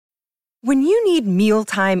When you need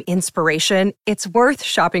mealtime inspiration, it's worth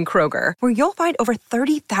shopping Kroger, where you'll find over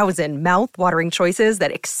 30,000 mouth-watering choices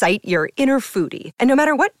that excite your inner foodie. And no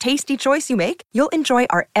matter what tasty choice you make, you'll enjoy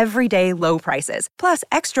our everyday low prices, plus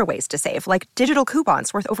extra ways to save, like digital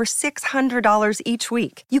coupons worth over $600 each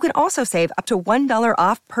week. You can also save up to $1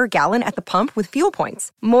 off per gallon at the pump with fuel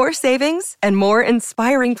points. More savings and more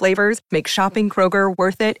inspiring flavors make shopping Kroger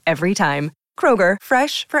worth it every time. Kroger,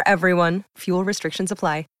 fresh for everyone. Fuel restrictions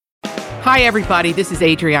apply. Hi, everybody. This is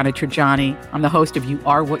Adriana Trajani. I'm the host of You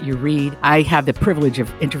Are What You Read. I have the privilege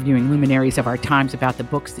of interviewing luminaries of our times about the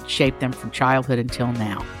books that shaped them from childhood until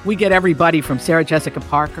now. We get everybody from Sarah Jessica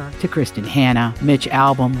Parker to Kristen Hanna, Mitch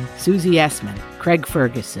Albom, Susie Essman, Craig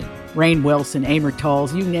Ferguson, Rainn Wilson, Amor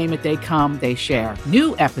Tolls, you name it, they come, they share.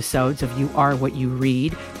 New episodes of You Are What You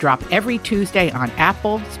Read drop every Tuesday on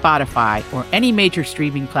Apple, Spotify, or any major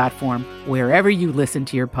streaming platform wherever you listen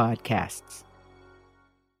to your podcasts.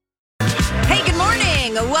 Hey, good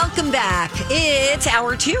morning. Welcome back. It's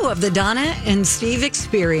hour 2 of the Donna and Steve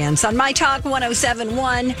Experience on My Talk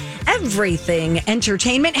 107.1, Everything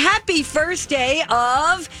Entertainment. Happy first day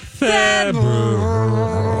of February.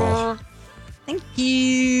 Thank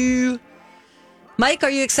you. Mike,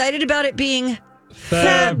 are you excited about it being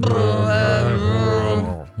February?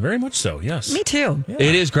 Very much so, yes. Me too. Yeah.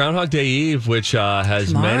 It is Groundhog Day Eve, which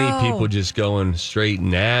has many people just going straight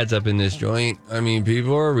nads up in this joint. I mean,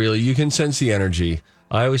 people are really, you can sense the energy.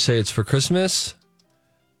 I always say it's for Christmas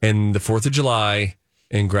and the 4th of July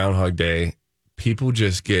and Groundhog Day. People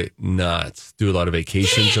just get nuts, do a lot of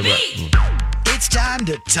vacations. It's time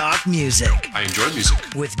to talk music. I enjoy music.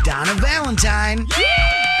 With Donna Valentine.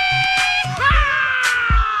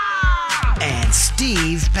 And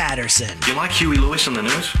Steve Patterson. You like Huey Lewis on the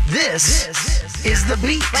news? This is The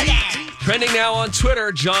Beat. Trending now on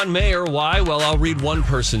Twitter, John Mayer. Why? Well, I'll read one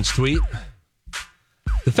person's tweet.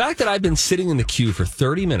 The fact that I've been sitting in the queue for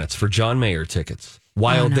 30 minutes for John Mayer tickets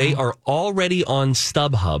while they are already on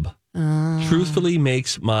StubHub truthfully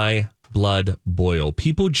makes my blood boil.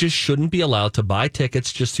 People just shouldn't be allowed to buy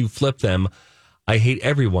tickets just to flip them. I hate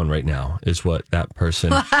everyone right now, is what that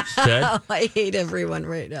person said. I hate everyone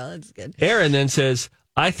right now. That's good. Aaron then says,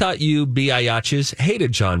 I thought you biatches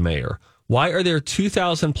hated John Mayer. Why are there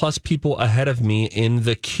 2,000 plus people ahead of me in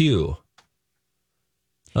the queue?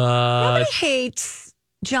 Nobody hates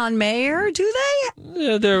John Mayer, do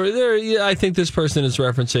they? Yeah, I think this person is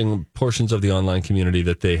referencing portions of the online community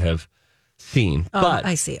that they have seen. Oh, but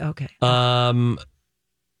I see. Okay.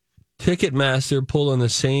 Ticketmaster pulling the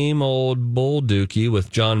same old bull dookie with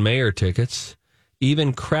John Mayer tickets.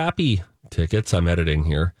 Even crappy tickets, I'm editing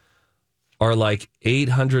here, are like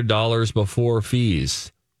 $800 before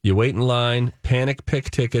fees. You wait in line, panic pick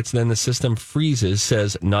tickets, then the system freezes,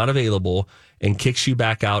 says not available, and kicks you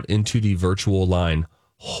back out into the virtual line.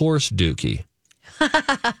 Horse dookie.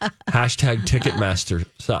 Hashtag Ticketmaster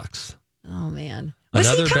sucks. Oh, man.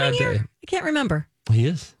 Another bad day. I can't remember. He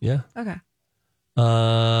is, yeah. Okay.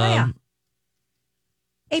 Yeah.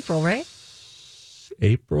 April, right?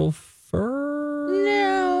 April 1st?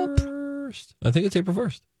 Nope. I think it's April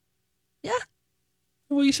 1st. Yeah.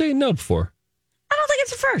 What are you saying no before? I don't think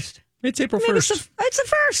it's the first. It's April Maybe 1st. It's the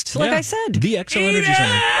first, like I said. The XO Energy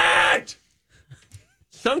Center.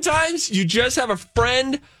 Sometimes you just have a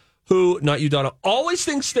friend who, not you, Donna, always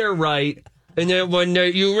thinks they're right. And then when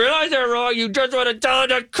you realize they're wrong, you just want to tell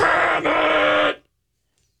them to come on.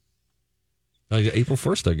 April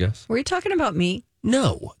 1st, I guess. Were you talking about me?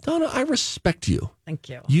 No, Donna, I respect you. Thank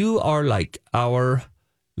you. You are like our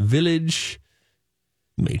village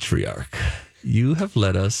matriarch. You have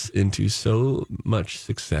led us into so much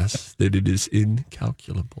success that it is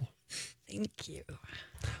incalculable. Thank you.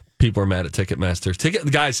 People are mad at Ticketmaster.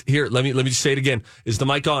 Guys, here, let me just say it again. Is the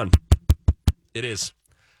mic on? It is.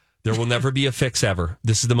 There will never be a fix ever.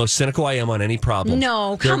 This is the most cynical I am on any problem.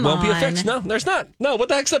 No, come on. There won't be a fix. No, there's not. No, what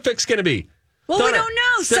the heck's the fix going to be? Well, Donna, we don't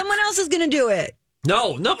know. Someone else is going to do it.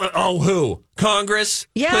 No. Oh, who? Congress?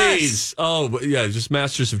 Yes. Please. Oh, yeah, just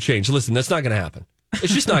masters of change. Listen, that's not going to happen.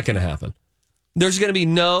 It's just not going to happen. There's going to be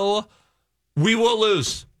we will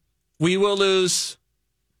lose. We will lose.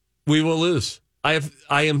 We will lose. I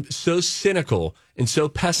am so cynical and so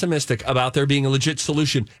pessimistic about there being a legit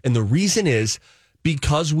solution. And the reason is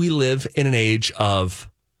because we live in an age of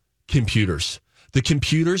computers. The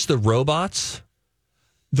computers, the robots,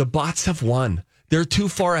 the bots have won. They're too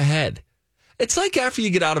far ahead. It's like after you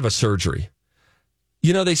get out of a surgery.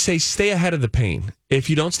 You know, they say stay ahead of the pain. If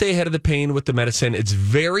you don't stay ahead of the pain with the medicine, it's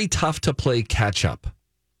very tough to play catch up.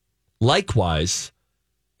 Likewise,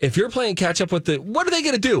 if you're playing catch up with what are they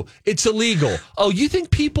going to do? It's illegal. Oh, you think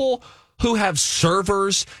people who have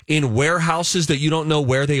servers in warehouses that you don't know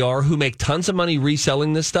where they are, who make tons of money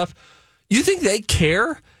reselling this stuff. You think they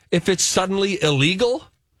care if it's suddenly illegal?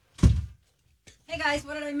 Hey, guys,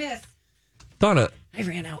 what did I miss? Donna, I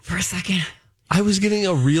ran out for a second. I was getting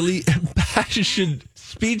a really impassioned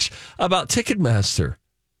speech about Ticketmaster.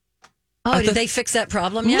 Oh, did they fix that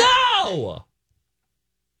problem yet? No!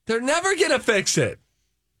 They're never going to fix it.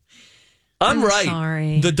 I'm right.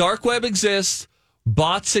 Sorry. The dark web exists.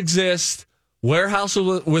 Bots exist.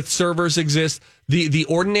 Warehouses with servers exist. The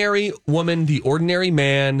ordinary woman, the ordinary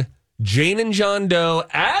man, Jane and John Doe,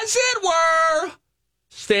 as it were,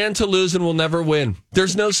 stand to lose and will never win.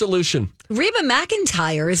 There's no solution. Reba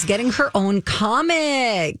McEntire is getting her own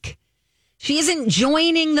comic. She isn't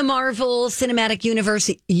joining the Marvel Cinematic Universe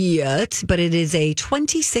yet, but it is a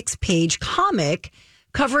 26-page comic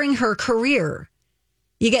covering her career.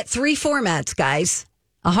 You get 3 formats, guys.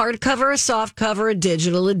 A hardcover, a softcover, a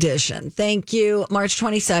digital edition. Thank you. March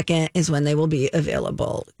 22nd is when they will be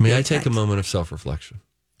available. May I take a moment of self-reflection?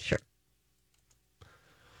 Sure.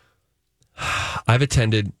 I've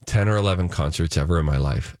attended 10 or 11 concerts ever in my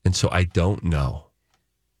life, and so I don't know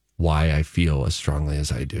why I feel as strongly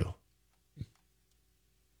as I do.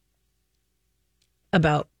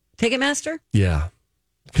 About Ticketmaster? Yeah.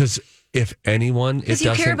 Because if anyone, it Because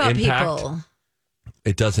you care doesn't about impact, people.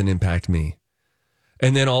 it doesn't impact me.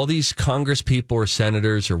 And then all these Congress people or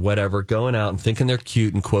senators or whatever going out and thinking they're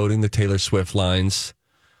cute and quoting the Taylor Swift lines.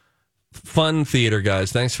 Fun theater,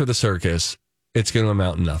 guys. Thanks for the circus. It's going to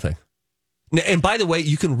amount to nothing. And by the way,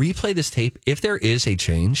 you can replay this tape if there is a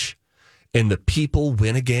change and the people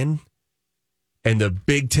win again and the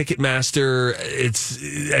big Ticketmaster,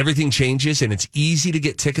 everything changes and it's easy to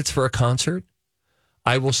get tickets for a concert.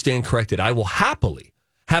 I will stand corrected. I will happily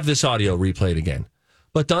have this audio replayed again.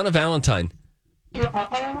 But Donna Valentine,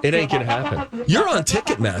 it ain't gonna happen. You're on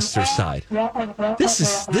Ticketmaster's side. This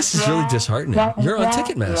is really disheartening. You're on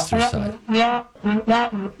Ticketmaster's side.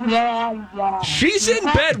 She's in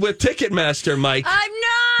bed with Ticketmaster, Mike. I'm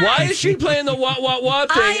not. Why is she playing the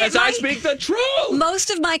what thing I speak the truth? Most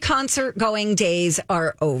of my concert going days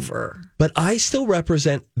are over. But I still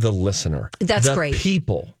represent the listener. That's the great.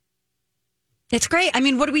 People. It's great. I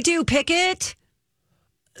mean, what do we do? Pick it?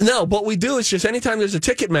 No, what we do is just anytime there's a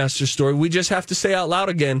Ticketmaster story, we just have to say out loud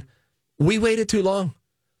again, we waited too long.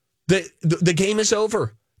 The game is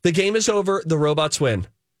over. The game is over. The robots win.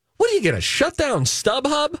 What are you going to shut down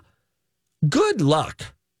StubHub? Good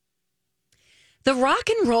luck. The Rock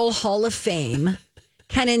and Roll Hall of Fame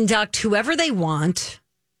can induct whoever they want,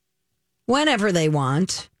 whenever they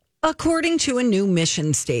want, according to a new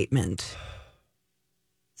mission statement.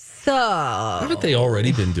 So, haven't they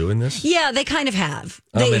already been doing this? yeah, they kind of have.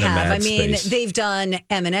 I'm They in a have. mad I mean, space. they've done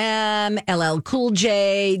Eminem, LL Cool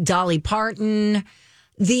J, Dolly Parton.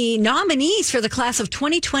 The nominees for the class of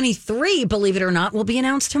 2023, believe it or not, will be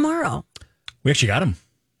announced tomorrow. We actually got them.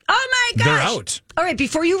 Oh my gosh! They're out. All right,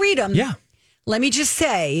 before you read them, Yeah. let me just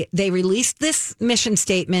say they released this mission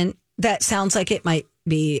statement that sounds like it might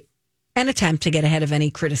be an attempt to get ahead of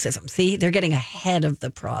any criticism. See, they're getting ahead of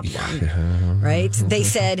the problem, right? They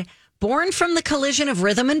said, born from the collision of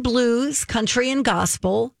rhythm and blues, country and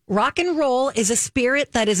gospel, rock and roll is a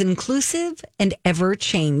spirit that is inclusive and ever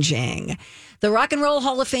changing. The Rock and Roll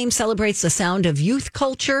Hall of Fame celebrates the sound of youth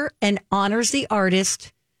culture and honors the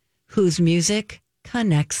artist whose music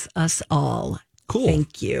connects us all. Cool.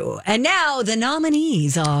 Thank you. And now the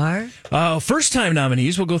nominees are... First-time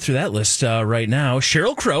nominees. We'll go through that list right now.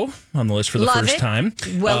 Sheryl Crow on the list for the Love first it. time.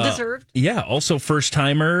 Well-deserved. Yeah. Also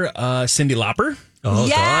first-timer, Cyndi Lauper, Oh,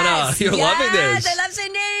 Yes! Donna, you're loving this. I love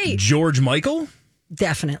Cindy. George Michael,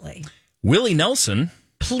 Definitely. Willie Nelson,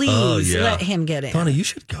 Please yeah. let him get in. Donna, you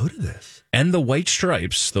should go to this. and the White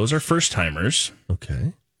Stripes. Those are first-timers.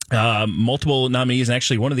 Okay. Multiple nominees, and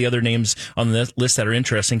actually one of the other names on the list that are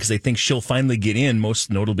interesting because they think she'll finally get in,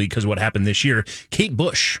 most notably because of what happened this year, Kate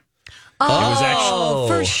Bush. Oh, It was actually-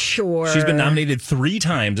 for sure. She's been nominated 3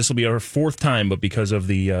 times. This will be her 4th time, but because of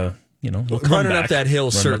the, little Running comeback, up that hill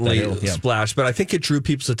running up certainly that hill, yeah. splashed, but I think it drew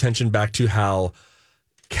people's attention back to how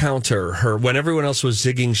counter her. When everyone else was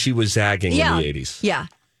zigging, she was zagging Yeah. in the 80s. Yeah.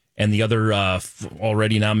 And the other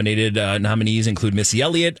already nominated nominees include Missy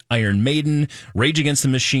Elliott, Iron Maiden, Rage Against the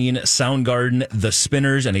Machine, Soundgarden, The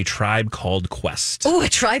Spinners, and A Tribe Called Quest. Oh, a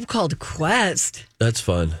Tribe Called Quest. That's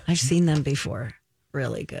fun. I've seen them before.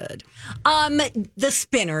 Really good. The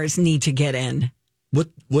Spinners need to get in.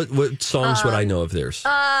 What songs would I know of theirs?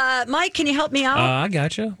 Mike, can you help me out? I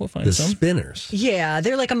gotcha. We'll find The some. Spinners. Yeah,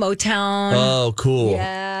 they're like a Motown. Oh, cool.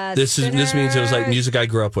 Yeah, This means it was like Spinners. music I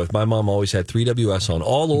grew up with. My mom always had 3WS on,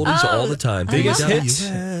 all oldies, all the time. I Biggest love hits.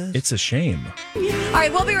 It's a shame. All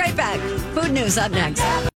right, we'll be right back. Food news up next.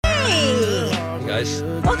 Hey, Guys,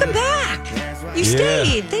 welcome back. You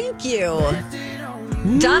stayed. Thank you.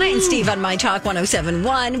 Donna and Steve on My Talk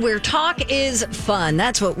 107.1, where talk is fun.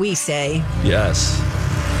 That's what we say. yes.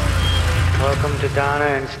 Welcome to Donna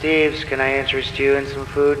and Steve's. Can I interest you in some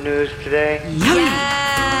food news today?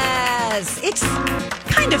 Yes. It's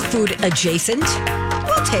kind of food adjacent.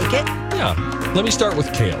 We'll take it. Yeah. Let me start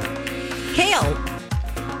with kale. Kale.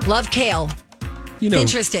 Love kale. You know,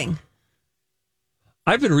 Interesting.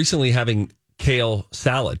 I've been recently having kale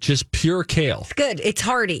salad, just pure kale. It's good. It's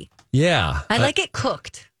hearty. Yeah. I like it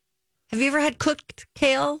cooked. Have you ever had cooked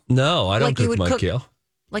kale? No, I don't Like you cook would my cook- kale.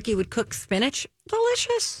 Like you would cook spinach?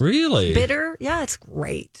 Delicious. Really? Bitter? Yeah, it's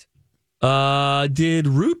great. Did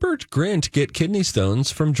Rupert Grint get kidney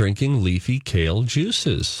stones from drinking leafy kale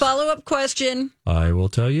juices? Follow-up question. I will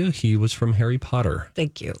tell you, he was from Harry Potter.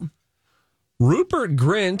 Thank you. Rupert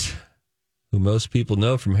Grint, who most people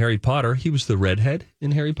know from Harry Potter, he was the redhead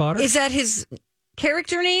in Harry Potter. Is that his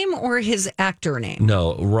character name or his actor name?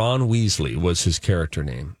 No, Ron Weasley was his character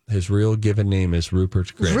name. His real given name is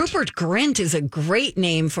Rupert Grint. Rupert Grint is a great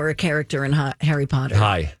name for a character in Harry Potter.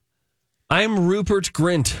 Hi, I'm Rupert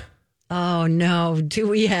Grint. Oh no, do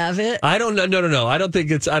we have it? I don't know. No. I don't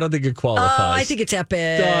think it qualifies. Oh, I think it's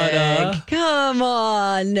epic. Donna. Come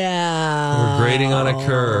on now. We're grading on a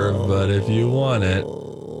curve, but if you want it.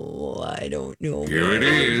 Oh, I don't know. Here it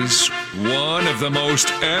is, one of the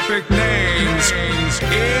most epic names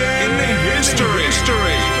in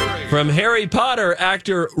history. From Harry Potter,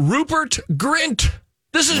 actor Rupert Grint.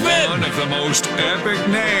 This has been One of the most epic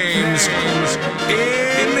names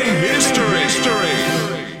in history.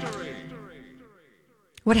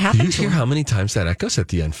 What Do happened you to hear him? how many times that echoes at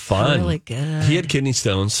the end? Fun. Really good. He had kidney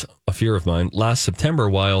stones, a fear of mine, last September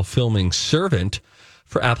while filming Servant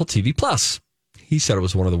for Apple TV Plus. He said it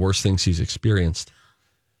was one of the worst things he's experienced.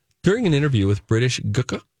 During an interview with British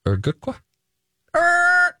Gukwa?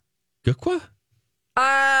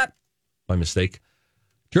 My mistake.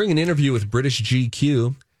 During an interview with British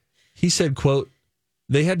GQ, he said, quote,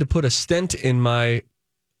 "They had to put a stent in my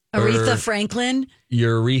Aretha Franklin?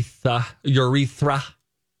 urethra,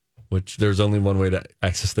 which there's only one way to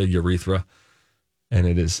access the urethra, and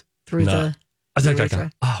it is Through not. the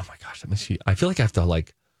urethra. Oh my gosh, let me see. I feel like I have to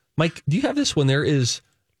Mike, do you have this when there is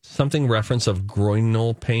something reference of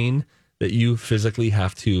groinal pain that you physically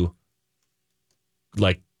have to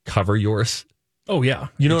cover yours? Oh, yeah.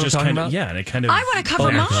 You know It what just I'm talking kinda- about? Yeah, and it kind of... I wanna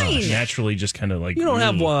cover mine. Naturally just kind of You don't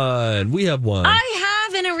have one. We have one. I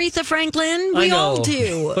have an Aretha Franklin. I We know, all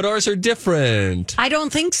do. but ours are different. I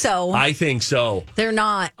don't think so. I think so. They're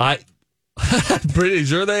not. Pretty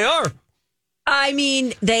sure they are. I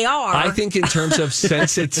mean, they are. I think in terms of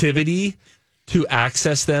sensitivity to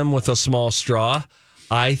access them with a small straw,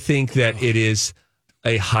 I think that it is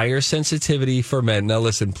a higher sensitivity for men. Now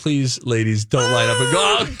listen, please, ladies, don't line up and go,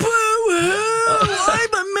 "Oh, Boo-hoo!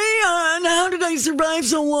 I'm a man. How did I survive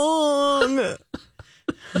so long?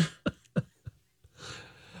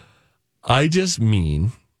 I just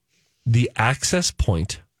mean the access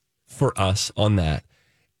point for us on that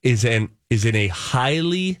is in a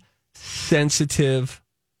highly sensitive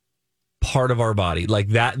part of our body. Like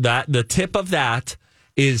that the tip of that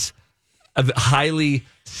is highly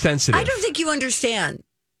sensitive. I don't think you understand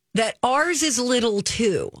that ours is little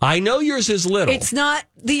too. I know yours is little. It's not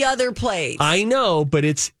the other place. I know, but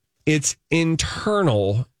it's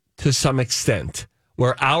internal to some extent,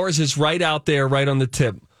 where ours is right out there, right on the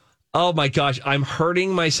tip. Oh my gosh, I'm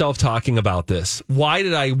hurting myself talking about this. Why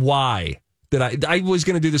did I was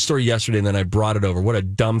going to do the story yesterday and then I brought it over. What a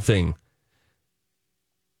dumb thing.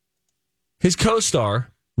 His co-star,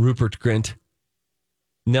 Rupert Grint,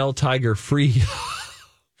 Nell Tiger Free.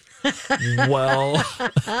 Well,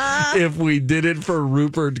 if we did it for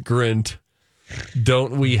Rupert Grint,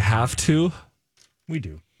 don't we have to? We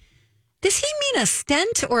do. Does he mean a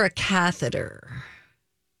stent or a catheter?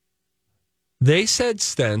 They said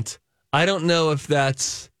stent. I don't know if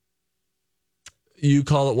that's, you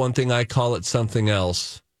call it one thing, I call it something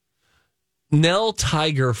else. Nell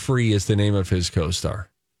Tiger Free is the name of his co-star.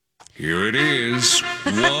 Here it is,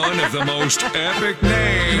 one of the most epic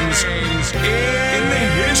names in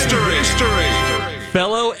history.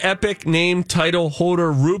 Fellow epic name title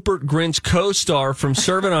holder Rupert Grint's co-star from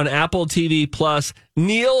Servant on Apple TV Plus,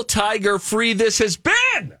 Neil Tiger Free. This has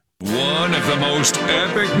been One of the most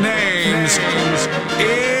epic names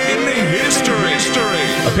in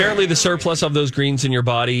history. Apparently, the surplus of those greens in your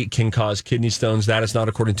body can cause kidney stones. That is not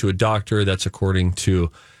according to a doctor. That's according to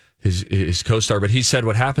his co-star. But he said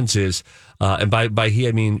what happens is, and by he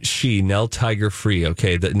I mean she, Nell Tiger Free.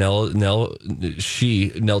 Okay, that Nell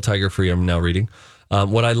Tiger Free. I'm now reading.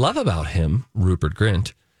 What I love about him, Rupert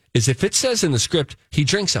Grint, is if it says in the script he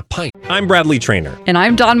drinks a pint. I'm Bradley Trainer. And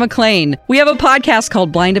I'm Don McClain. We have a podcast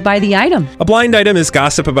called Blinded by the Item. A blind item is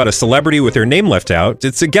gossip about a celebrity with their name left out.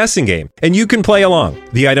 It's a guessing game, and you can play along.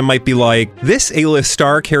 The item might be like, this A-list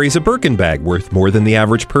star carries a Birkin bag worth more than the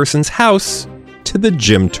average person's house to the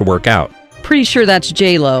gym to work out. Pretty sure that's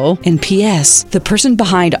J-Lo. And P.S. the person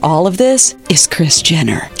behind all of this is Kris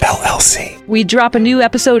Jenner, LLC. We drop a new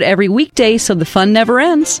episode every weekday so the fun never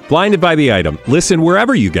ends. Blinded by the Item. Listen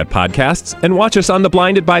wherever you get podcasts and watch us on the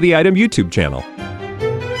Blinded by the Item YouTube channel.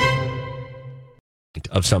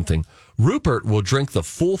 Of something. Rupert will drink the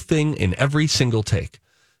full thing in every single take.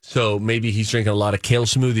 So maybe he's drinking a lot of kale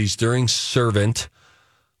smoothies during Servant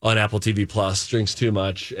on Apple TV Plus, drinks too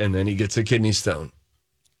much, and then he gets a kidney stone.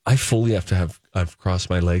 I fully have to I've crossed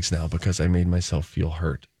my legs now because I made myself feel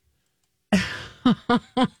hurt.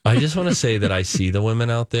 I just want to say that I see the women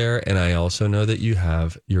out there, and I also know that you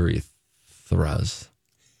have urethras.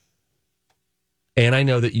 And I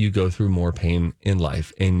know that you go through more pain in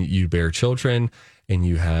life, and you bear children, and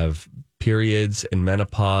you have periods and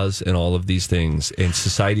menopause and all of these things. And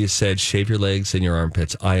society has said, shave your legs and your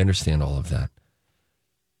armpits. I understand all of that.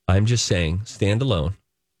 I'm just saying, stand alone.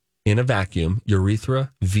 In a vacuum,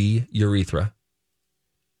 urethra v. urethra.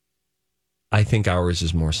 I think ours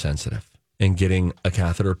is more sensitive. And getting a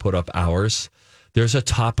catheter put up ours, there's a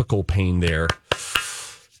topical pain there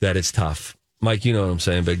that is tough. Mike, you know what I'm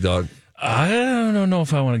saying, big dog? I don't know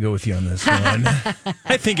if I want to go with you on this one.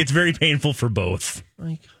 I think it's very painful for both.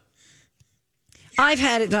 I've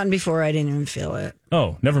had it done before. I didn't even feel it.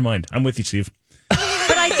 Oh, never mind. I'm with you, Steve.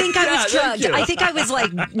 But I think I was drugged. I think I was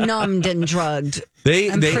like numbed and drugged.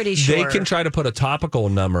 I'm pretty sure they can try to put a topical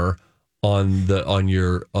number on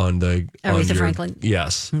your Aretha Franklin.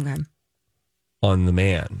 Yes. Okay. On the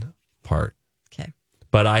man part. Okay.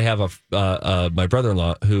 But I have my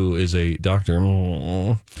brother-in-law who is a doctor.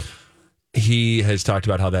 He has talked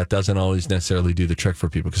about how that doesn't always necessarily do the trick for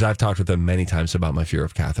people, because I've talked with him many times about my fear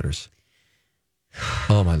of catheters.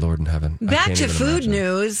 Oh my Lord in heaven! Back to food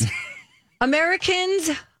news. Americans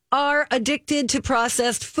are addicted to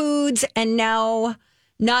processed foods, and now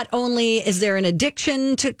not only is there an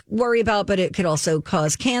addiction to worry about, but it could also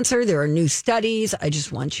cause cancer. There are new studies. I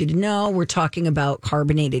just want you to know we're talking about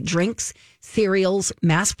carbonated drinks, cereals,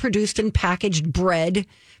 mass-produced and packaged bread,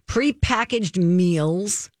 pre-packaged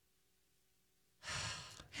meals.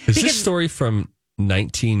 Is this story from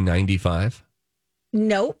 1995?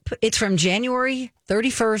 Nope. It's from January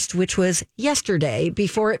 31st, which was yesterday,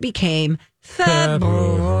 before it became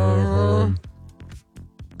February.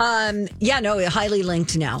 Highly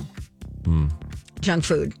linked now. Junk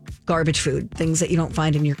food, garbage food, things that you don't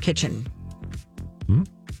find in your kitchen.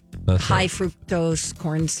 High fructose,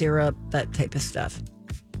 corn syrup, that type of stuff.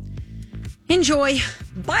 Enjoy.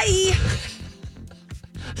 Bye.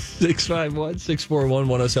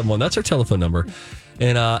 651-641-1071. That's our telephone number.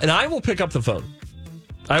 And I will pick up the phone.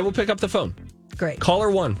 Great. Caller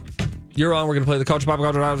 1. You're on. We're going to play the Culture Pop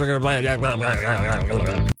Culture. We're going to play.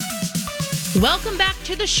 Welcome back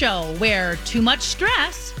to the show where too much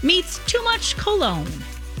stress meets too much cologne.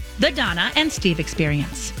 The Donna and Steve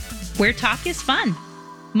Experience, where talk is fun.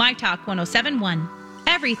 My Talk 107.1.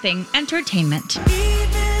 Everything entertainment.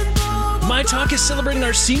 My Talk is celebrating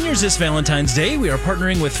our seniors this Valentine's Day. We are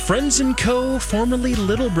partnering with Friends & Co., formerly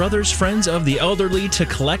Little Brothers Friends of the Elderly, to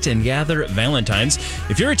collect and gather Valentines.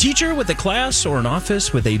 If you're a teacher with a class or an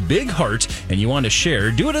office with a big heart and you want to share,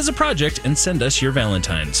 do it as a project and send us your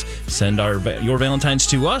Valentines. Send your Valentines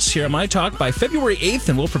to us here at My Talk by February 8th,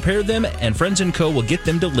 and we'll prepare them, and Friends & Co. will get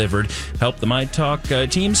them delivered. Help the My Talk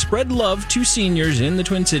team spread love to seniors in the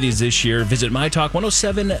Twin Cities this year. Visit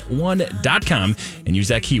mytalk1071.com and use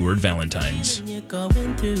that keyword Valentine.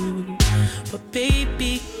 But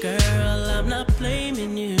baby girl, I'm not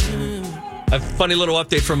blaming you. A funny little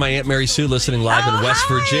update from my Aunt Mary Sue listening live in West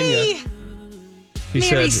Virginia.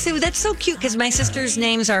 Mary Sue, that's so cute because my sister's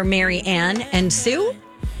names are Mary Ann and Sue.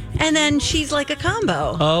 And then she's like a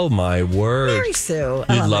combo. Oh, my word. Mary Sue.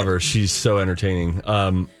 You'd love her. She's so entertaining.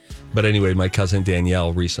 But anyway, my cousin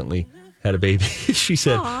Danielle recently had a baby. She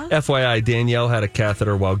said, FYI, Danielle had a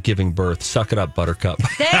catheter while giving birth. Suck it up, Buttercup.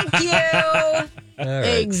 Thank you.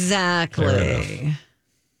 Right. Exactly.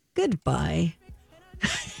 Goodbye.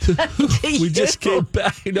 We just came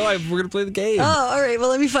back. No, we're going to play the game. Oh, all right. Well,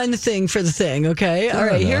 let me find the thing for the thing, okay? All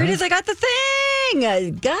right, here it is. I got the thing.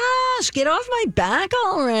 exciting. Gosh, get off my back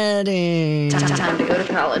already. Time to go to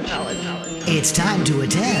college. It's time to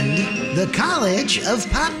attend the College of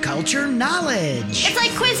Pop Culture Knowledge. It's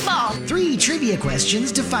like quiz ball. 3 trivia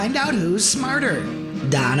questions to find out who's smarter.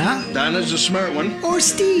 Donna? Donna's a smart one. Or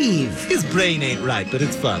Steve? His brain ain't right, but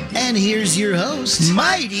it's fun. And here's your host,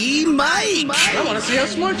 Mighty Mike. I want to see how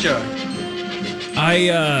smart you are.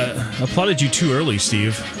 I applauded you too early,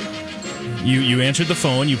 Steve. You answered the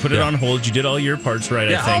phone, you put it on hold, you did all your parts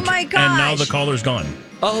right, I think. Oh my gosh. And now the caller's gone.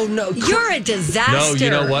 Oh, no. You're a disaster. No, you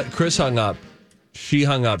know what? Chris hung up. She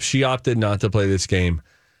hung up. She opted not to play this game.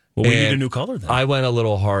 Well, we need a new caller then. I went a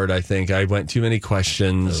little hard, I think. I went too many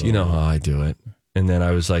questions. You know how I do it. And then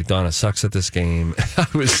I was like, Donna sucks at this game. I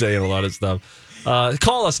was saying a lot of stuff.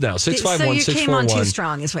 Call us now, 651-641. So you came on too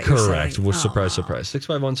strong is what you're saying. Correct. Well, surprise.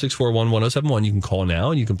 651-641-1071. You can call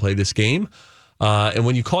now and you can play this game. And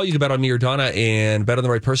when you call, you can bet on me or Donna and bet on the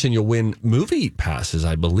right person. You'll win movie passes,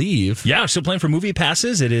 I believe. Yeah, still playing for movie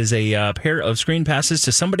passes. It is a pair of screen passes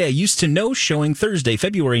to Somebody I Used to Know, showing Thursday,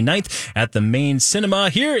 February 9th at the Main Cinema.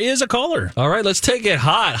 Here is a caller. All right, let's take it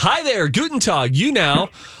hot. Hi there, Guten Tag. You now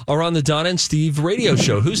are on the Donna and Steve radio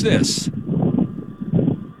show. Who's this?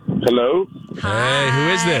 Hello. Hi. Hey, who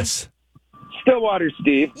is this? Stillwater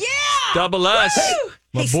Steve. Yeah. Double S. Woo!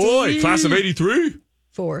 My Hey, boy, Steve. class of 83.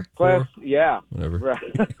 4. Class, yeah. Whatever.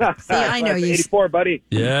 Right. See, I know you. 84, buddy.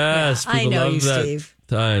 Yes, I people know love you, that Steve.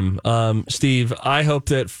 time. Steve, I hope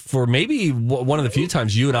that for maybe one of the few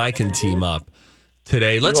times you and I can team up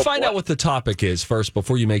today. Let's find out what the topic is first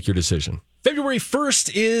before you make your decision. February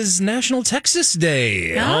 1st is National Texas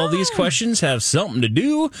Day. Oh. All these questions have something to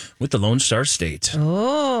do with the Lone Star State.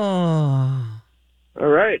 Oh. All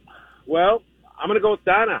right. Well, I'm going to go with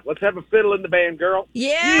Donna. Let's have a fiddle in the band, girl.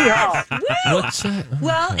 Yeah. What's that?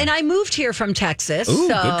 Well, and I moved here from Texas, Ooh,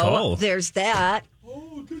 so good call. there's that.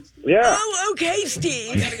 Yeah. Oh, okay,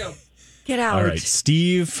 Steve. Gotta go. Get out. All right,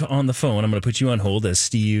 Steve on the phone. I'm going to put you on hold as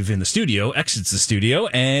Steve in the studio exits the studio,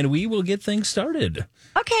 and we will get things started.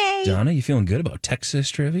 Okay. Donna, you feeling good about Texas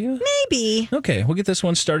trivia? Maybe. Okay, we'll get this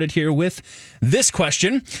one started here with this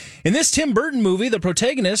question. In this Tim Burton movie, the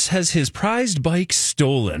protagonist has his prized bike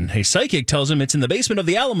stolen. A psychic tells him it's in the basement of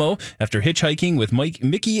the Alamo. After hitchhiking with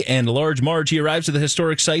Mickey and Large Marge, he arrives at the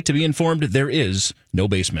historic site to be informed there is no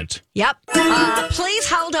basement. Yep. Please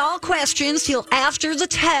hold all questions till after the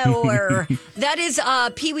tower. That is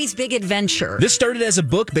Pee-wee's Big Adventure. This started as a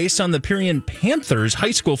book based on the Pierian Panthers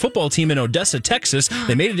high school football team in Odessa, Texas.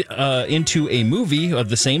 They made it into a movie of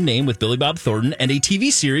the same name with Billy Bob Thornton and a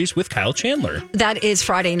TV series with Kyle Chandler. That is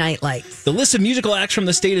Friday Night Lights. The list of musical acts from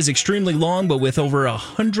the state is extremely long, but with over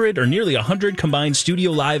 100 or nearly 100 combined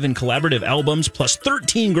studio, live, and collaborative albums, plus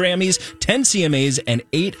 13 Grammys, 10 CMAs, and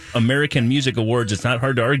 8 American Music Awards, it's not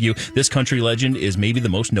hard to argue this country legend is maybe the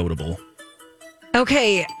most notable.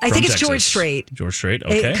 Okay, I think it's Texas. George Strait. George Strait,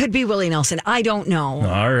 okay. It could be Willie Nelson. I don't know.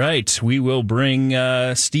 All right, we will bring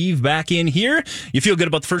Steve back in here. You feel good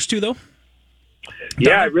about the first two, though?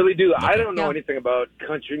 Yeah, I really do. Okay. I don't know anything about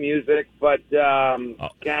country music, but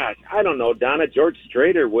gosh, I don't know. Donna, George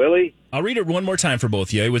Strait, or Willie? I'll read it one more time for both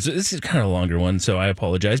of you. This is kind of a longer one, so I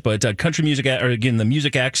apologize. But country music, or again, the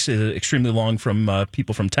music acts is extremely long from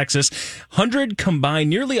people from Texas.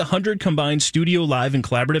 Nearly 100 combined studio, live, and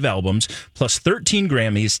collaborative albums, plus 13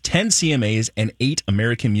 Grammys, 10 CMAs, and 8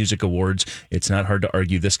 American Music Awards. It's not hard to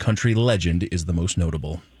argue this country legend is the most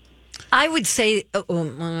notable. I would say, I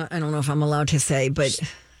don't know if I'm allowed to say, but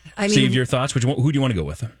I mean, Steve, your thoughts? Who do you want to go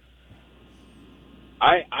with?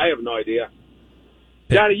 I have no idea.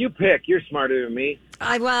 Donna, you pick. You're smarter than me.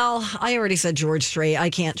 I already said George Strait. I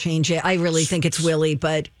can't change it. I really think it's Willie,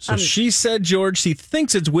 but So she said George. She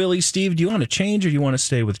thinks it's Willie. Steve, do you want to change or do you want to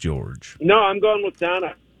stay with George? No, I'm going with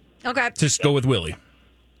Donna. Okay. Just go with Willie.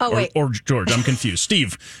 Oh, wait. Or George. I'm confused.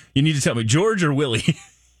 Steve, you need to tell me George or Willie.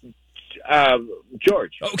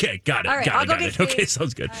 George. Okay, got it. All right, got I'll it. go Got get it. Steve. Okay,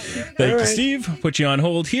 sounds good. Thank you, Steve. Put you on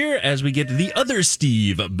hold here as we get the other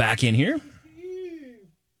Steve back in here.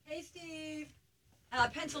 Hey, Steve.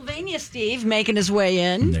 Pennsylvania Steve making his way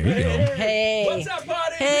in. There you go. Hey. What's up,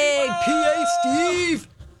 buddy? Hey, PA Steve.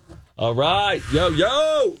 All right.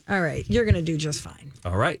 Yo. All right, you're going to do just fine.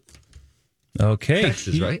 All right. Okay.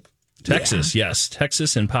 Texas, right? Texas, yes.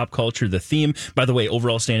 Texas and pop culture, the theme. By the way,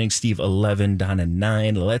 overall standing, Steve 11, Donna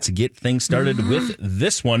 9. Let's get things started with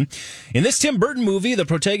this one. In this Tim Burton movie, the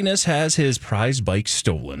protagonist has his prized bike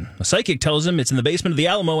stolen. A psychic tells him it's in the basement of the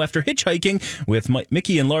Alamo. After hitchhiking with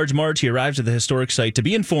Mickey and Large Marge, he arrives at the historic site to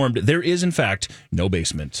be informed there is, in fact, no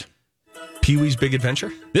basement. Pee-wee's Big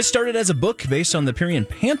Adventure? This started as a book based on the Pierian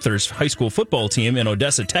Panthers high school football team in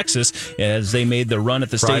Odessa, Texas, as they made the run at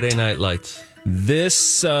the Friday Night Lights.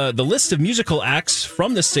 The list of musical acts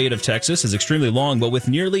from the state of Texas is extremely long, but with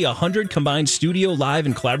nearly 100 combined studio, live,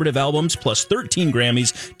 and collaborative albums, plus 13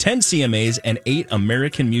 Grammys, 10 CMAs, and 8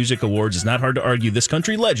 American Music Awards, it's not hard to argue this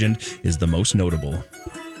country legend is the most notable.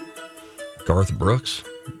 Garth Brooks?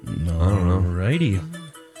 No, I don't know. Righty.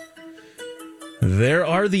 There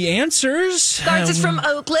are the answers. Garth is from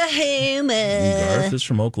Oklahoma. Garth is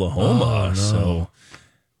from Oklahoma, so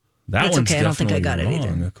that That's one's okay. I don't think I got definitely it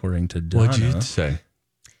wrong, either. according to Donna. What'd you say?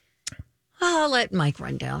 I'll let Mike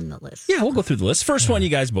run down the list. Yeah, we'll go through the list. First one you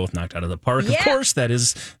guys both knocked out of the park. Yeah. Of course, that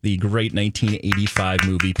is the great 1985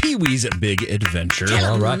 movie Pee-wee's Big Adventure.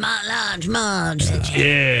 Tell him Large Marge.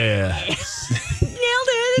 Yeah. Nailed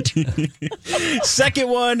it. Second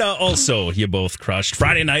one, also, you both crushed.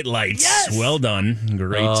 Friday Night Lights. Yes. Well done.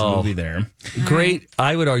 Great movie there. Great.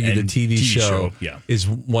 I would argue the And TV show yeah. is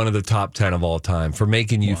one of the top 10 of all time for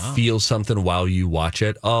making you feel something while you watch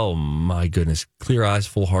it. Oh, my goodness. Clear eyes,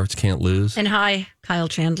 full hearts, can't lose. And hi, Kyle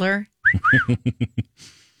Chandler.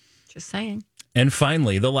 Just saying. And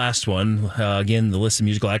finally, the last one. Again, the list of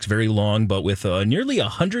musical acts very long, but with nearly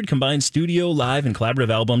 100 combined studio, live, and collaborative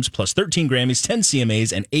albums, plus 13 Grammys, 10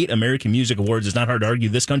 CMAs, and 8 American Music Awards. It's not hard to argue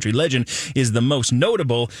this country legend is the most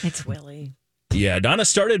notable. It's Willie. Yeah, Donna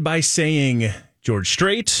started by saying George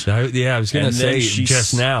Strait. I was going to And then say she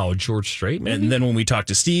just now, George Strait, maybe? And then when we talked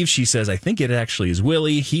to Steve, she says, I think it actually is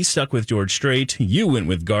Willie. He stuck with George Strait. You went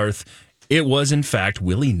with Garth. It was, in fact,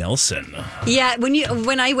 Willie Nelson. Yeah,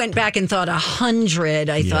 when I went back and thought 100,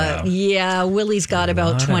 I thought, Willie's got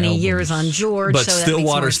about 20 years on George. But so that makes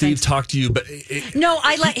Stillwater more Steve sense. talked to you, but No,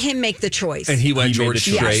 I let him make the choice. and he went He made George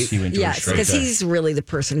the choice. Strait. Yes, He went George yes, Strait because there. he's really the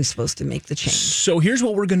person who's supposed to make the change. So here's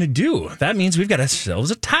what we're going to do. That means we've got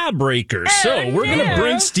ourselves a tiebreaker. So we're going to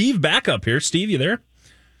bring Steve back up here. Steve, you there?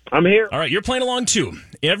 I'm here. All right, you're playing along too.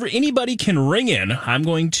 Anybody can ring in. I'm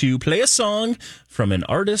going to play a song from an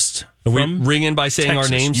artist. We from ring in by saying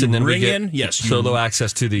Texas. our names, You and then ring we get in. Yes, solo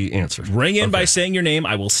access to the answers. Ring in by Okay. saying your name.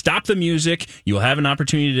 I will stop the music. You'll have an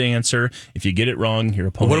opportunity to answer. If you get it wrong, your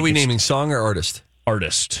opponent. What are we gets- naming, song or artist?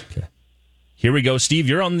 Artist. Okay. Here we go, Steve.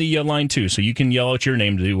 You're on the line too, so you can yell out your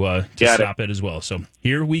name to Got stop it as well. So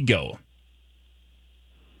here we go.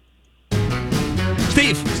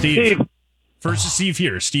 Steve. First, Steve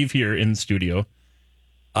here in the studio.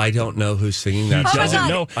 I don't know who's singing that. Oh, my doesn't God.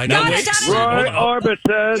 know. I know. Donna, Wait. Donna. Roy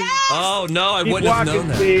Orbison. Oh, no, I Keep wouldn't have known walking,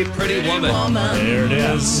 that. Steve. Pretty woman. There it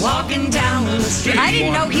is. Walking down the street. I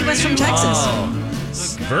didn't know he was from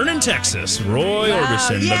Texas. Vernon, Texas. Roy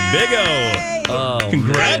Orbison, Yay. the Big O. Oh,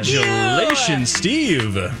 Congratulations,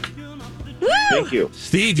 Steve. Thank you.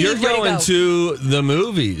 Steve, you're Steve, way to going go. to the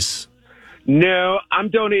movies. No, I'm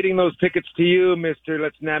donating those tickets to you, Mr.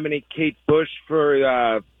 Let's nominate Kate Bush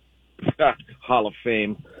for Hall of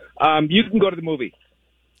Fame. You can go to the movie.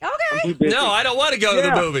 I'm Okay. too busy. No, I don't want to go to the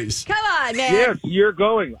Yeah. movies. Come on, man. Yes, you're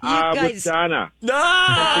going guys- with Donna.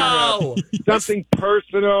 No! Something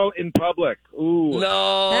personal in public. Ooh.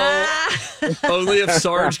 No. Ah. Only if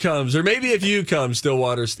Sarge comes. Or maybe if you come,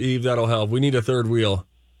 Stillwater Steve. That'll help. We need a third wheel.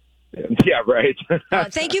 Yeah, right.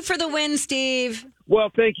 Thank you for the win, Steve. Well,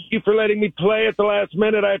 thank you for letting me play at the last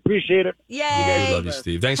minute. I appreciate it. Yay. We love you,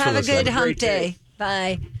 Steve. Thanks Have for a listening. good hump day.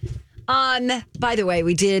 Bye. By the way,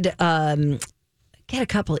 we did get a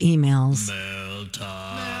couple emails.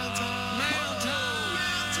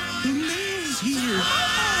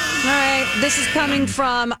 All right, this is coming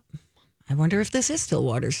from, I wonder if this is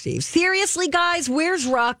Stillwater Steve. Seriously, guys, where's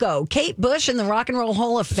Rocco? Kate Bush in the Rock and Roll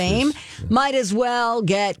Hall of Fame? Might as well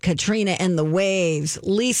get Katrina and the Waves,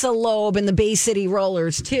 Lisa Loeb and the Bay City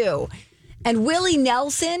Rollers, too. And Willie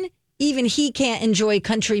Nelson, even he can't enjoy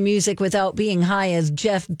country music without being high as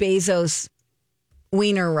Jeff Bezos'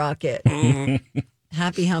 wiener rocket.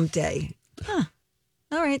 Happy hump day. Huh.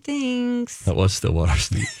 All right, thanks. That was Stillwater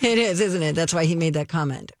Steve. It is, isn't it? That's why he made that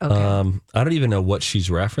comment. Okay. I don't even know what she's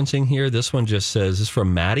referencing here. This one just says, this is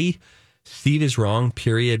from Maddie. Steve is wrong,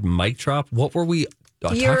 period, mic drop. What were we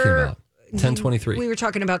talking about? 1023. We were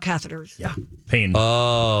talking about catheters. Yeah. Pain.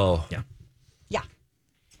 Oh. Yeah. Yeah.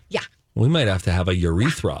 Yeah. We might have to have a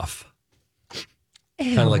urethra.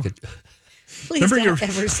 Kind of like a... Please Remember don't your-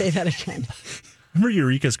 ever say that again. Remember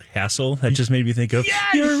Eureka's Castle? That just made me think of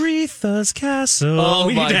Eureka's Castle. Oh,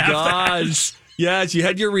 We need my to have gosh. Yes, you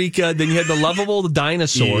had Eureka, then you had the lovable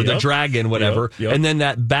dinosaur, the Yep. dragon, whatever, Yep. and then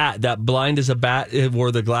that bat, that blind as a bat,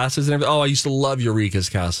 wore the glasses and everything. Oh, I used to love Eureka's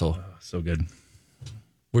Castle. So good.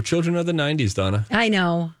 We're children of the 90s, Donna. I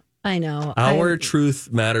know. Our truth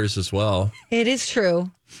matters as well. It is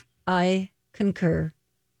true. I concur.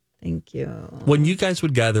 Thank you. When you guys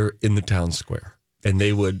would gather in the town square and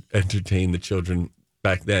they would entertain the children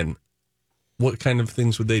back then, what kind of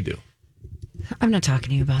things would they do? I'm not talking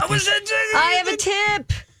to you about this. I have a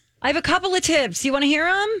tip. I have a couple of tips. You want to hear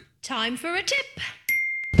them? Time for a tip.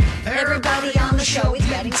 Everybody on the show is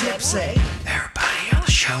getting tipsy. Everybody on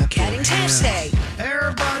the show Getting tipsy.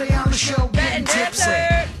 Everybody on the show getting tipsy.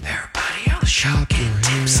 Everybody on the show getting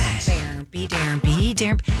tipsy.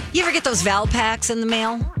 You ever get those Val packs in the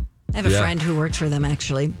mail? I have a friend who works for them,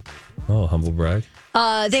 actually. Oh, humble brag.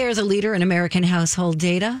 They are the leader in American household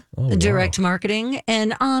data, direct marketing,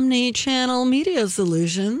 and omni-channel media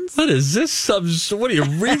solutions. What is this? What do you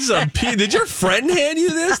read some? Did your friend hand you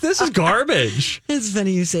this? This is garbage. It's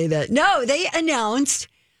funny you say that. No, they announced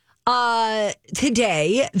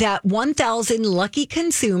today that 1,000 lucky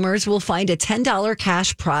consumers will find a $10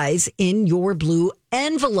 cash prize in your blue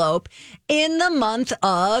envelope in the month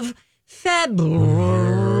of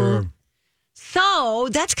February. So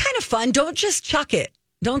that's kind of fun. Don't just chuck it.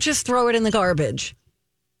 Don't just throw it in the garbage.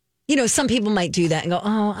 You know, some people might do that and go,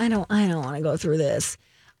 "Oh, I don't want to go through this."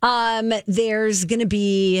 There's going to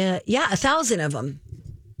be 1,000 of them.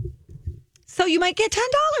 So you might get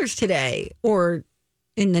 $10 today or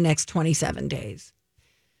in the next 27 days.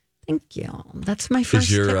 Thank you. That's my first.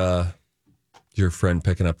 Is your friend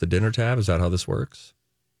picking up the dinner tab? Is that how this works?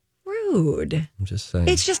 Rude. I'm just saying.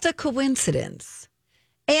 It's just a coincidence.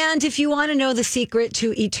 And if you want to know the secret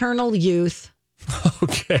to eternal youth.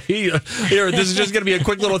 Okay. Here, this is just going to be a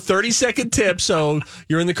quick little 30-second tip. So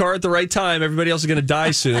you're in the car at the right time. Everybody else is going to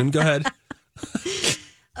die soon. Go ahead.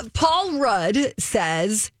 Paul Rudd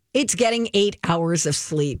says it's getting 8 hours of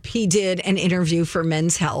sleep. He did an interview for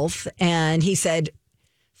Men's Health, and he said,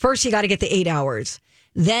 first you got to get the 8 hours.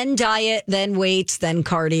 Then diet, then weights, then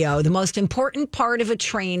cardio. The most important part of a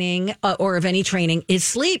training or of any training is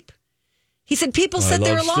sleep. He said people set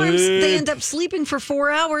their alarms. They end up sleeping for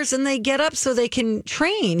 4 hours and they get up so they can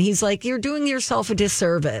train. He's like, you're doing yourself a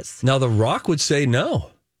disservice. Now, The Rock would say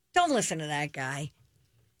no. Don't listen to that guy.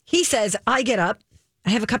 He says, I get up, I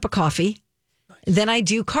have a cup of coffee, then I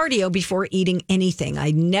do cardio before eating anything.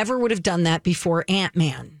 I never would have done that before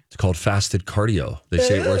Ant-Man. It's called fasted cardio. They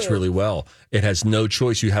say it works really well. It has no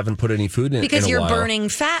choice. You haven't put any food in it because in a you're while. Burning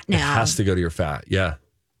fat now. It has to go to your fat. Yeah.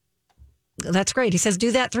 That's great. He says,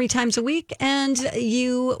 do that 3 times a week and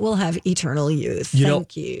you will have eternal youth.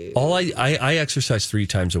 Thank you. I exercise 3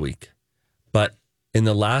 times a week. But in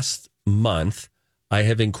the last month, I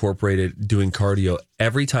have incorporated doing cardio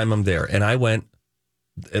every time I'm there. And I went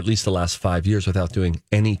at least the last 5 years without doing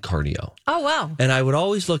any cardio. Oh, wow. And I would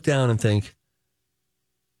always look down and think,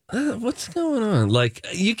 what's going on? Like,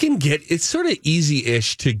 you can get, it's sort of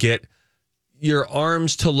easy-ish to get your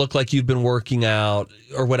arms to look like you've been working out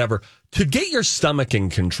or whatever. To get your stomach in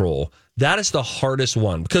control, that is the hardest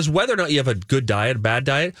one. Because whether or not you have a good diet, a bad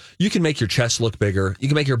diet, you can make your chest look bigger. You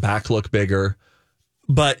can make your back look bigger.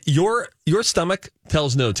 But your stomach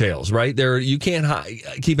tells no tales, right? You can't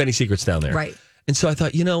keep any secrets down there. Right. And so I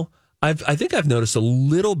thought, I think I've noticed a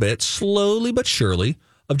little bit, slowly but surely,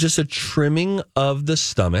 of just a trimming of the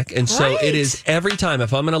stomach. And so it is every time.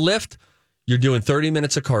 If I'm going to lift, you're doing 30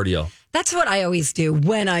 minutes of cardio. That's what I always do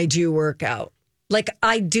when I do workout. Like,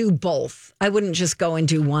 I do both. I wouldn't just go and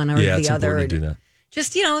do one or the it's other. Important to do that.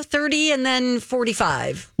 Just, 30 and then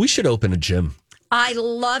 45. We should open a gym. I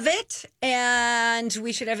love it. And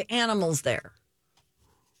we should have animals there.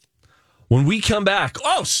 When we come back,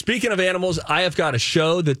 speaking of animals, I have got a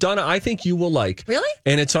show that, Donna, I think you will like. Really?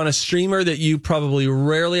 And it's on a streamer that you probably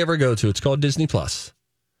rarely ever go to. It's called Disney Plus.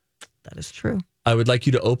 That is true. I would like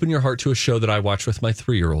you to open your heart to a show that I watched with my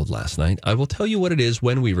 3-year-old last night. I will tell you what it is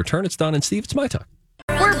when we return. It's Donna and Steve. It's My Talk.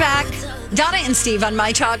 We're back. Donna and Steve on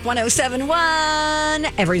My Talk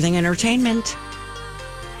 107.1. Everything Entertainment.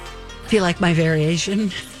 Feel like my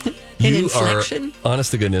variation in inflection? Honest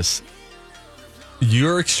to goodness,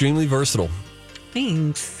 you're extremely versatile.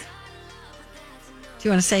 Thanks. Do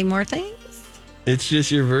you want to say more things? It's just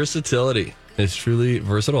your versatility. It's truly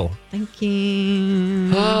versatile. Thank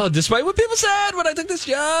you. Oh, despite what people said when I took this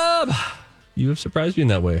job, you have surprised me in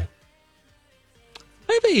that way.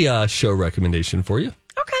 I have a show recommendation for you.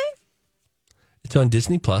 Okay. It's on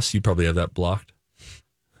Disney Plus. You probably have that blocked.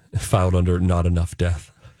 Filed under Not Enough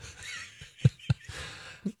Death.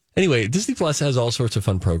 Anyway, Disney Plus has all sorts of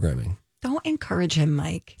fun programming. Don't encourage him,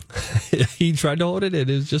 Mike. He tried to hold it in.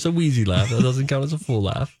 It was just a wheezy laugh. That doesn't count as a full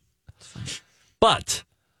laugh. But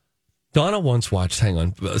Donna once watched,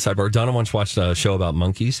 sidebar, Donna once watched a show about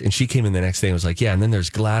monkeys, and she came in the next day and was like, yeah, and then there's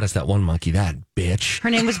Gladys, that one monkey, that bitch. Her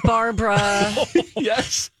name was Barbara.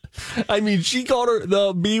 Yes. I mean, she called her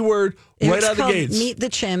the B word right out the gates. Meet the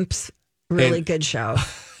Chimps. Really good show.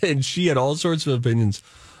 And she had all sorts of opinions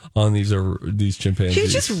on these chimpanzees. She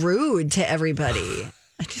was just rude to everybody.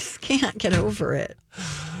 I just can't get over it.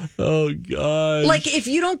 Oh, God. Like, if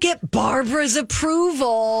you don't get Barbara's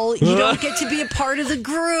approval, you don't get to be a part of the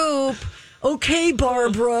group. Okay,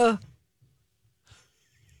 Barbara.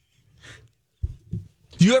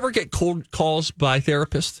 Do you ever get cold calls by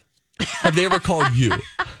therapists? Have they ever called you?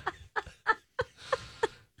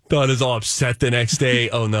 Donna's all upset the next day.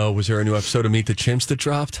 Oh, no. Was there a new episode of Meet the Chimps that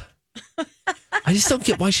dropped? I just don't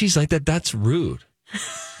get why she's like that. That's rude.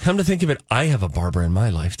 Come to think of it, I have a Barbara in my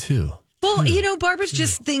life, too. Well, Barbara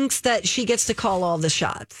just thinks that she gets to call all the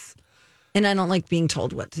shots. And I don't like being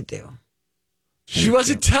told what to do. She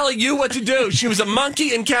wasn't telling you what to do. She was a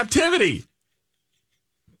monkey in captivity.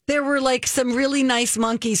 There were like some really nice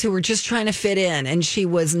monkeys who were just trying to fit in, and she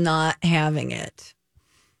was not having it.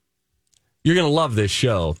 You're going to love this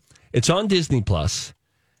show. It's on Disney Plus,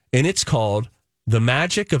 and it's called The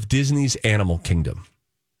Magic of Disney's Animal Kingdom.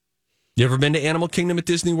 You ever been to Animal Kingdom at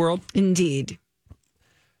Disney World? Indeed.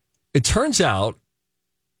 It turns out,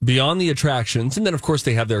 beyond the attractions, and then, of course,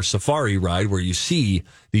 they have their safari ride where you see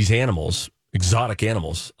these animals, exotic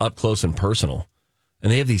animals, up close and personal.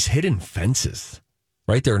 And they have these hidden fences,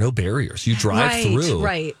 right? There are no barriers. You drive through.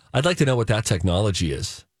 Right. I'd like to know what that technology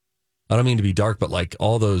is. I don't mean to be dark, but like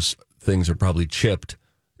all those things are probably chipped.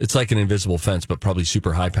 It's like an invisible fence, but probably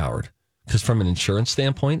super high powered. Because from an insurance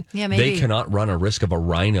standpoint, they cannot run a risk of a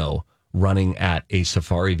rhino running at a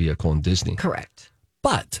safari vehicle in Disney. Correct.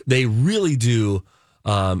 But they really do,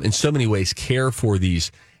 in so many ways, care for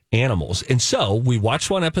these animals. And so we watched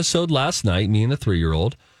one episode last night, me and a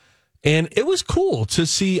 3-year-old, and it was cool to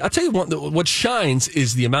see. I'll tell you what shines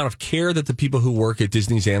is the amount of care that the people who work at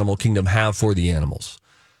Disney's Animal Kingdom have for the animals.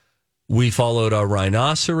 We followed a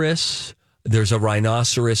rhinoceros. There's a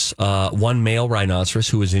rhinoceros, one male rhinoceros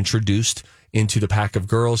who was introduced into the pack of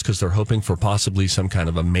girls because they're hoping for possibly some kind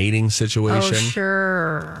of a mating situation. Oh,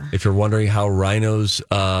 sure. If you're wondering how rhinos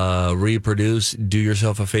reproduce, do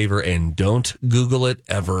yourself a favor and don't Google it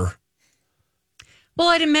ever. Well,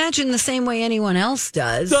 I'd imagine the same way anyone else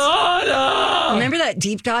does. Donna! Remember that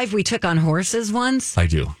deep dive we took on horses once? I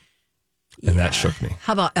do. And that shook me.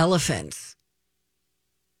 How about elephants?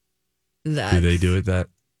 Do they do it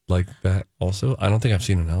like that also? I don't think I've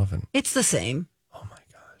seen an elephant. It's the same. Oh, my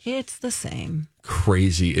gosh. It's the same.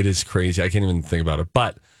 Crazy. It is crazy. I can't even think about it.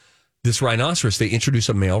 But this rhinoceros, they introduce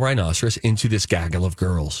a male rhinoceros into this gaggle of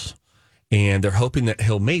girls. And they're hoping that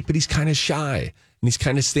he'll mate, but he's kind of shy. And he's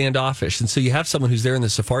kind of standoffish. And so you have someone who's there in the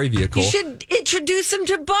safari vehicle. You should introduce him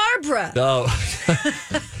to Barbara. Oh,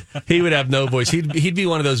 he would have no voice. He'd be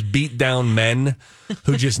one of those beat down men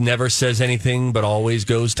who just never says anything but always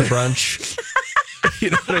goes to brunch.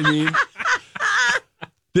 You know what I mean?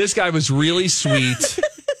 This guy was really sweet.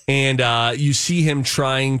 And you see him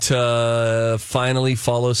trying to finally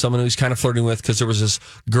follow someone who he's kind of flirting with because there was this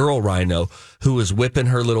girl rhino who was whipping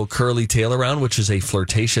her little curly tail around, which is a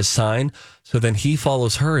flirtatious sign. So then he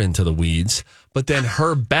follows her into the weeds. But then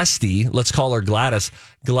her bestie, let's call her Gladys.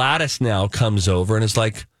 Gladys now comes over and is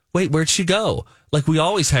like, wait, where'd she go? Like, we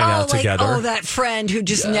always hang out together. Oh, that friend who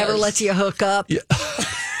just never lets you hook up. Yeah.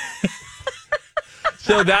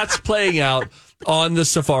 So that's playing out on the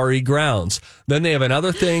safari grounds. Then they have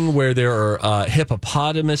another thing where there are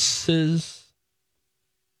hippopotamuses.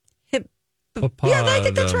 Yeah, I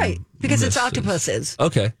think that's right. Because it's octopuses.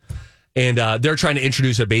 Okay. And they're trying to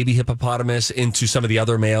introduce a baby hippopotamus into some of the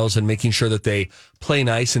other males and making sure that they play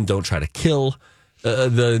nice and don't try to kill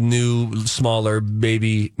the new, smaller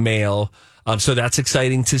baby male. So that's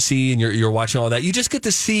exciting to see, and you're watching all that. You just get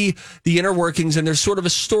to see the inner workings, and there's sort of a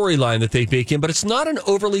storyline that they bake in, but it's not an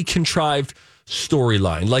overly contrived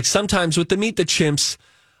storyline. Like sometimes with the Meet the Chimps,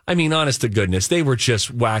 I mean, honest to goodness, they were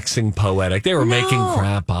just waxing poetic. They were making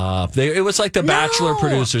crap up. It was like the Bachelor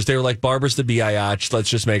producers. They were like, Barbara's the biatch. Let's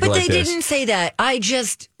just make her like this. But they didn't say that. I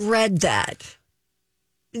just read that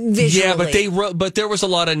visually. Yeah, but there was a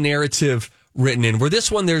lot of narrative written in. Where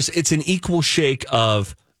this one, it's an equal shake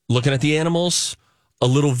of looking at the animals, a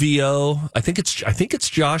little VO. I think it's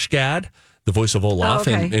Josh Gad, the voice of Olaf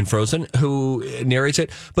in Frozen, who narrates it.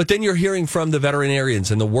 But then you're hearing from the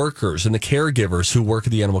veterinarians and the workers and the caregivers who work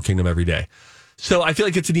at the Animal Kingdom every day. So I feel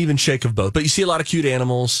like it's an even shake of both. But you see a lot of cute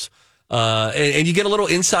animals, and you get a little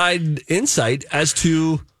insight as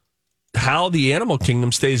to how the Animal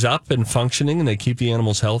Kingdom stays up and functioning, and they keep the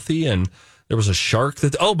animals healthy. And there was a shark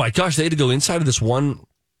that, oh my gosh, they had to go inside of this one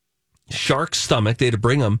shark's stomach. They had to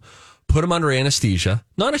bring him, put him under anesthesia.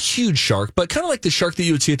 Not a huge shark, but kind of like the shark that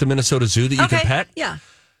you would see at the Minnesota Zoo that you can pet. Yeah.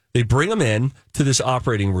 They bring him in to this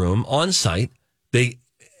operating room on site. They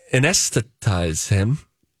anesthetize him.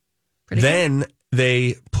 Then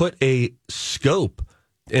they put a scope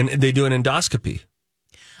and they do an endoscopy.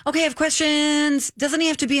 Okay, I have questions. Doesn't he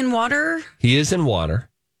have to be in water? He is in water.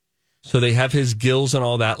 So they have his gills and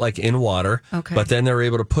all that like in water. Okay. But then they're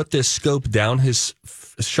able to put this scope down his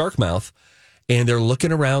shark mouth, and they're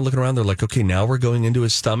looking around. They're like, okay, now we're going into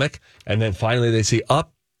his stomach. And then finally they see,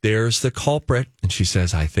 there's the culprit. And she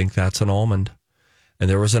says, I think that's an almond. And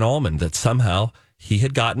there was an almond that somehow he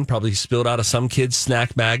had gotten, probably spilled out of some kid's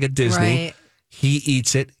snack bag at Disney. Right. He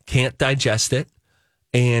eats it, can't digest it.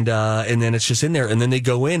 And then it's just in there. And then they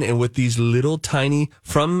go in, and with these little tiny,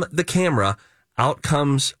 from the camera, out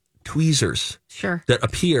comes tweezers. Sure. That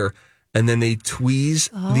appear. And then they tweeze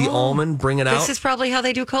the almond, bring it out. This is probably how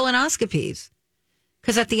they do colonoscopies.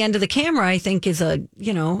 Because at the end of the camera, I think, is a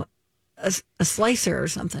slicer or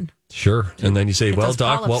something. Sure. And then you say, Get well, those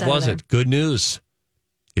Doc, polyps what out of was there. it? Good news.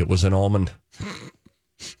 It was an almond.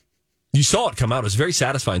 You saw it come out. It was very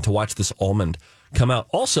satisfying to watch this almond come out.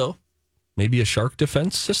 Also, maybe a shark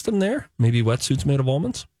defense system there. Maybe wetsuits made of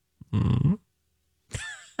almonds. Mm-hmm.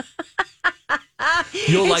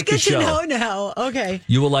 You'll like the show. It's good to know now. Okay.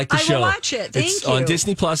 You will like the show. I will watch it. Thank it's you. on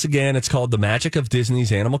Disney Plus again. It's called The Magic of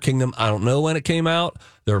Disney's Animal Kingdom. I don't know when it came out.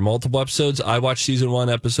 There are multiple episodes. I watched season 1,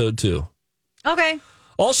 episode 2. Okay.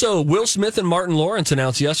 Also, Will Smith and Martin Lawrence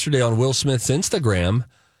announced yesterday on Will Smith's Instagram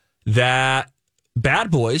that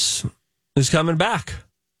Bad Boys is coming back.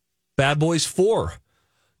 Bad Boys 4.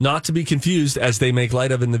 Not to be confused, as they make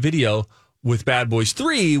light of in the video, with Bad Boys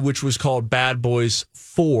 3, which was called Bad Boys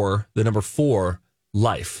 4, the number 4,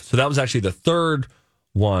 Life. So that was actually the third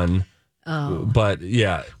one. Oh. But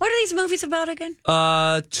yeah. What are these movies about again?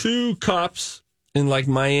 2 cops in like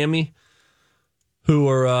Miami who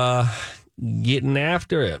are getting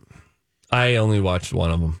after it. I only watched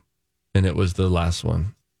one of them, and it was the last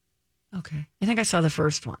one. Okay. I think I saw the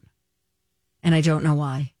first one, and I don't know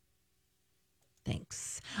why.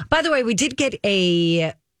 Thanks. By the way, we did get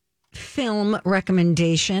a film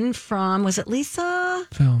recommendation from, was it Lisa?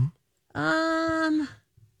 Film. I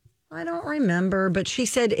don't remember, but she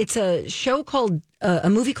said it's a show called, a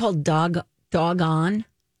movie called Doggone on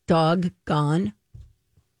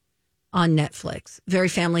Netflix. Very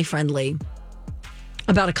family friendly.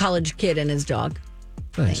 About a college kid and his dog.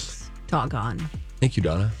 Nice. Thanks. Doggone. Thank you,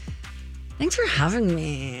 Donna. Thanks for having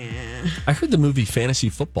me. I heard the movie Fantasy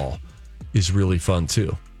Football is really fun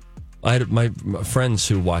too. I had my friends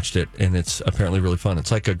who watched it, and it's apparently really fun. It's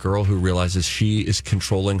like a girl who realizes she is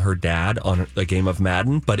controlling her dad on a game of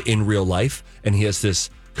Madden, but in real life, and he has this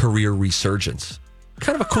career resurgence.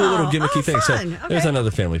 Kind of a cool little gimmicky thing. So fun. there's Okay. another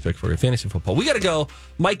family pick for you, Fantasy Football. We got to go.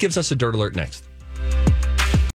 Mike gives us a dirt alert next.